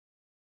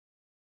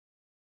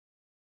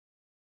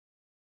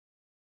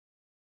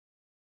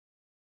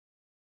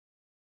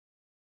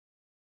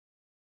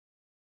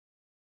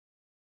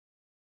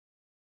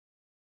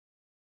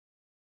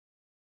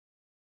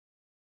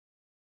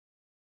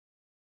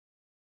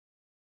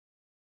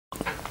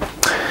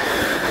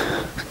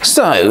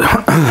So,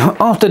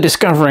 after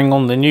discovering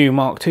on the new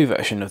Mark II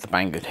version of the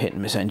Banggood hit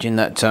and miss engine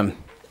that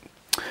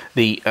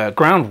the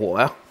ground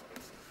wire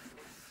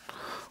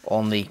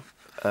on the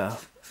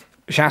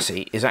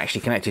chassis is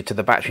actually connected to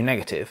the battery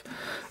negative,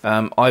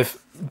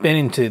 I've been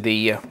into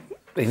the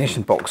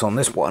ignition box on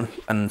this one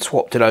and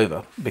swapped it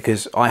over,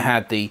 because I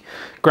had the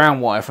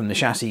ground wire from the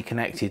chassis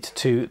connected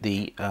to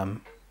the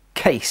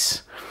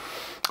case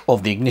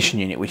of the ignition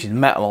unit, which is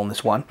metal on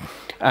this one,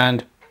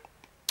 and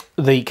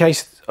the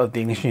case of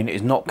the ignition unit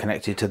is not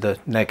connected to the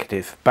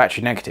negative,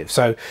 battery negative.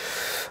 So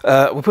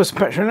we'll put some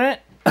petrol in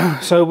it.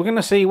 So we're going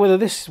to see whether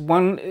this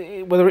one,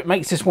 whether it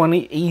makes this one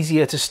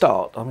easier to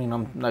start. I mean,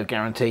 I'm no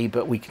guarantee,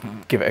 but we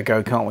can give it a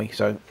go, can't we?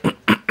 So,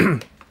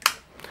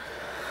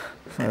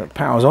 so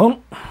power's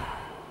on.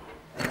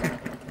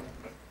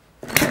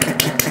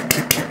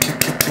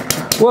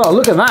 Well,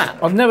 look at that!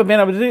 I've never been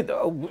able to do that.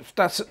 Oh,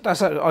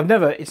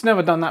 it's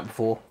never done that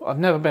before. I've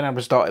never been able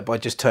to start it by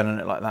just turning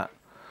it like that.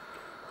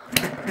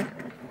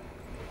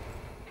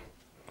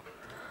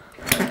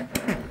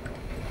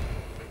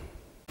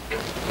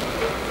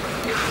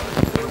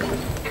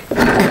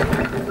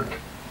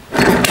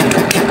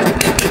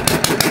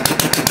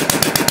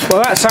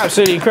 Well, that's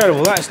absolutely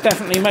incredible. That's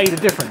definitely made a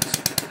difference.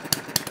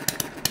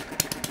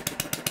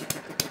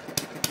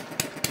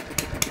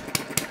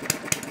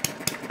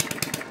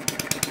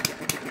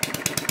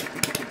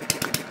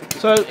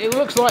 So it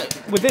looks like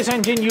with this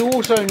engine you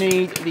also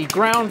need the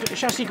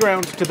chassis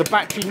ground to the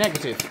battery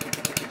negative.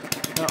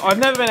 I've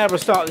never been able to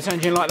start this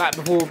engine like that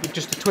before with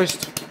just a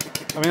twist.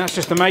 I mean, that's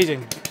just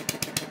amazing.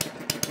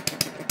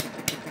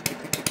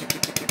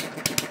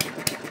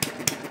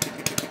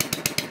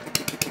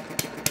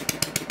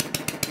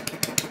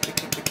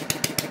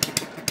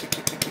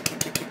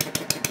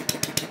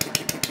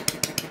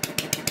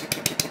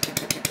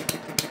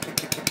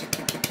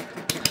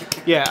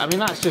 Yeah, I mean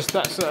that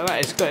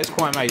is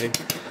quite amazing.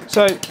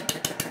 So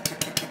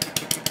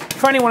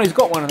for anyone who's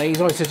got one of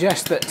these, I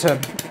suggest that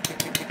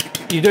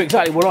you do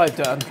exactly what I've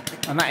done,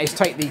 and that is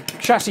take the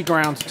chassis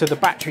ground to the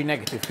battery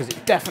negative, because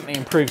it definitely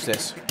improves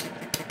this.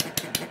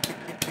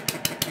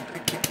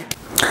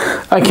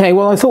 Okay,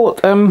 well I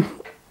thought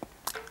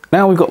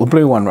now we've got the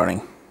blue one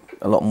running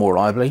a lot more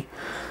reliably,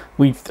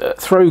 we'd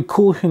throw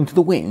caution to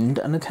the wind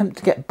and attempt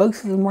to get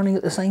both of them running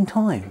at the same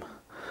time.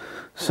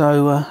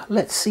 So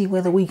let's see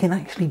whether we can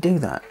actually do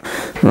that.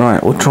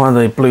 Right, we'll try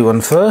the blue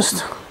one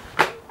first.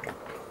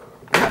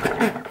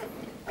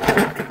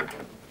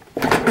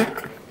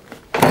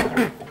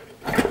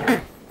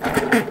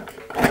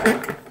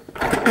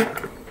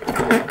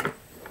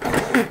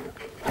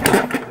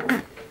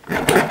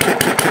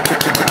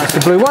 That's the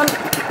blue one.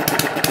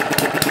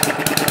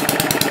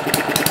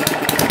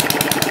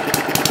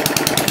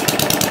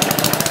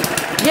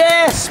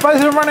 Yes, both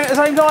of them running at the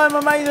same time,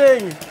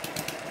 amazing!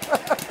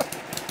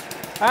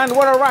 And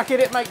what a racket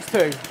it makes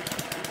too.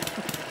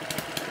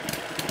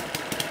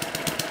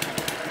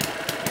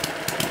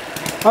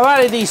 I've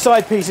added these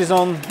side pieces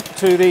on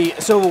to the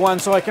silver one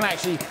so I can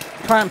actually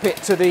clamp it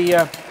to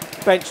the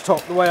bench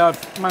top the way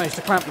I've managed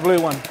to clamp the blue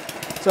one.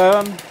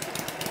 So,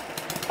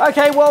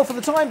 okay, well for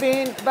the time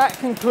being that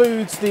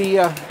concludes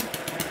the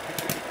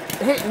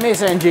hit and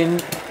miss engine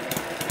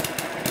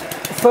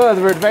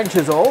further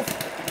adventures of.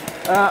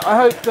 I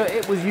hope that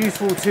it was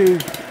useful to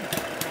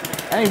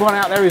anyone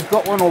out there who's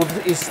got one or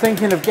is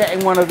thinking of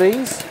getting one of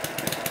these.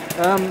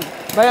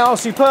 They are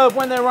superb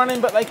when they're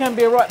running, but they can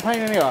be a right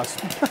pain in the arse.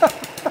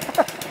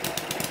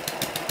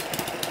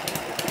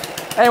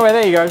 Anyway,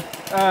 there you go.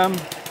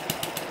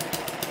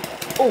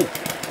 Oh,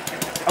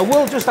 I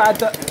will just add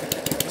that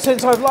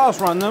since I've last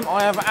run them,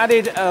 I have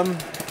added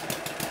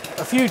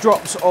a few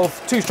drops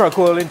of two-stroke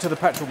oil into the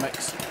petrol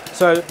mix.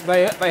 So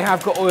they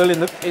have got oil in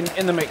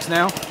the mix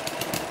now,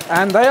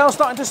 and they are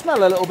starting to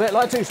smell a little bit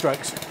like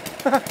two-strokes.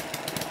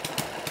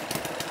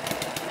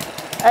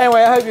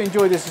 Anyway, I hope you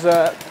enjoyed this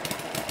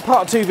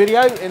part 2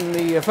 video in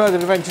the further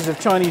adventures of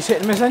Chinese hit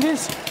and miss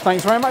engines.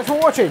 Thanks very much for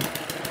watching.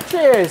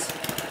 Cheers!